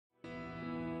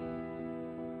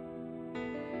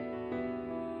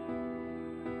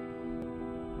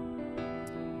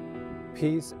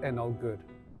peace and all good.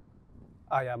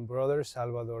 I am Brother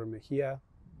Salvador Mejia,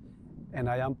 and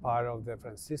I am part of the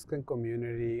Franciscan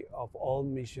community of All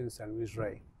Mission San Luis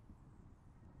Rey.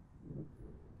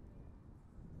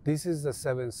 This is the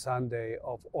seventh Sunday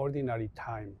of Ordinary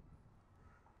Time.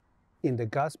 In the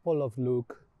Gospel of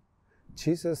Luke,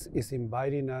 Jesus is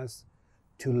inviting us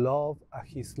to love as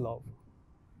His love.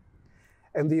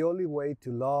 And the only way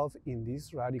to love in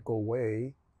this radical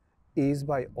way is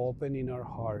by opening our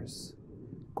hearts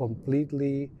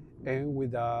completely and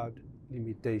without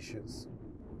limitations.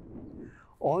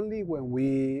 Only when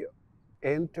we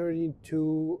enter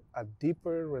into a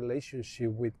deeper relationship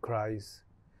with Christ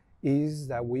is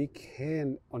that we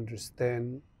can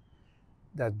understand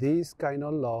that this kind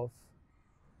of love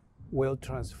will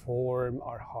transform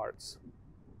our hearts.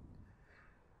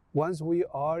 Once we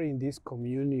are in this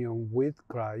communion with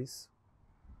Christ,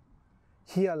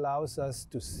 He allows us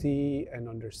to see and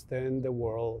understand the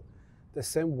world the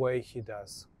same way He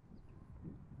does.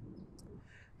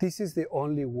 This is the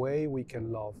only way we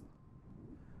can love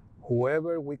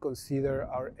whoever we consider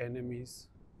our enemies.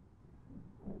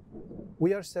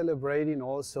 We are celebrating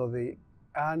also the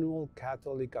annual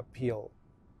Catholic Appeal,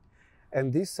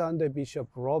 and this Sunday Bishop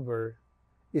Robert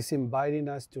is inviting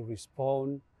us to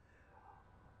respond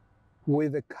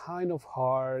with the kind of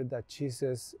heart that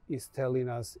Jesus is telling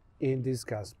us in this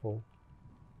gospel,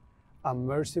 a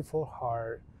merciful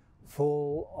heart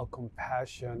full of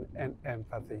compassion and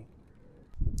empathy.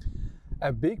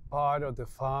 A big part of the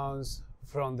funds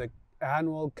from the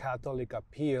annual Catholic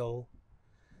Appeal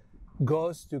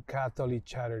goes to Catholic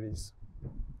Charities.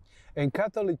 And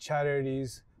Catholic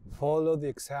Charities follow the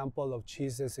example of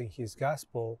Jesus in His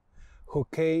gospel, who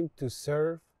came to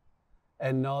serve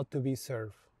and not to be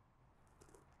served.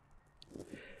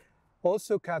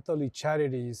 Also, Catholic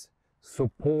Charities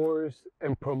supports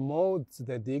and promotes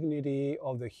the dignity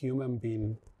of the human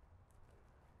being.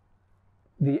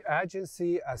 The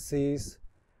agency assists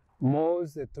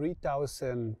most of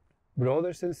 3,000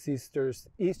 brothers and sisters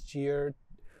each year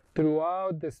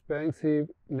throughout the expansive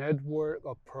network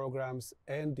of programs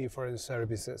and different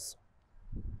services.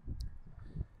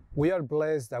 We are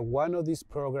blessed that one of these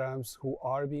programs who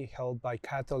are being held by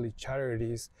Catholic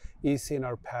Charities is in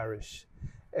our parish,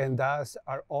 and that's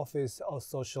our Office of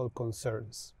Social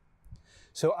Concerns.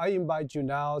 So I invite you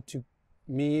now to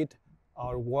meet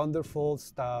our wonderful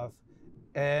staff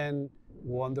and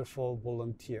wonderful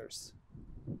volunteers.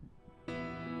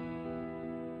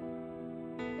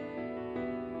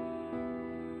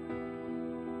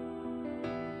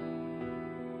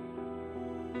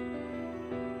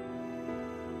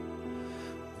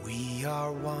 We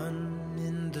are one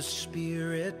in the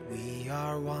Spirit, we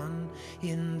are one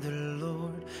in the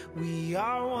Lord. We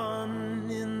are one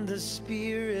in the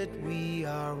Spirit, we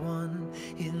are one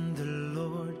in the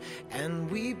Lord. And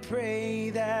we pray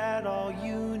that all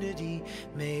unity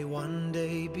may one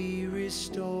day be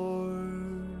restored.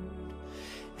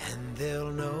 And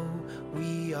they'll know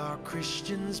we are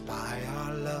Christians by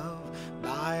our love,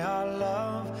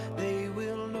 they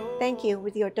will know. Thank you.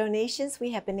 With your donations,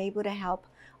 we have been able to help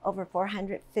over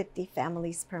 450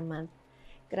 families per month.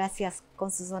 Gracias. Con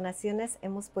sus donaciones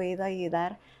hemos podido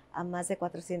ayudar a más de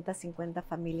 450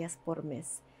 familias por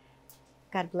mes.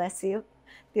 God bless you.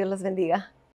 Dios los bendiga.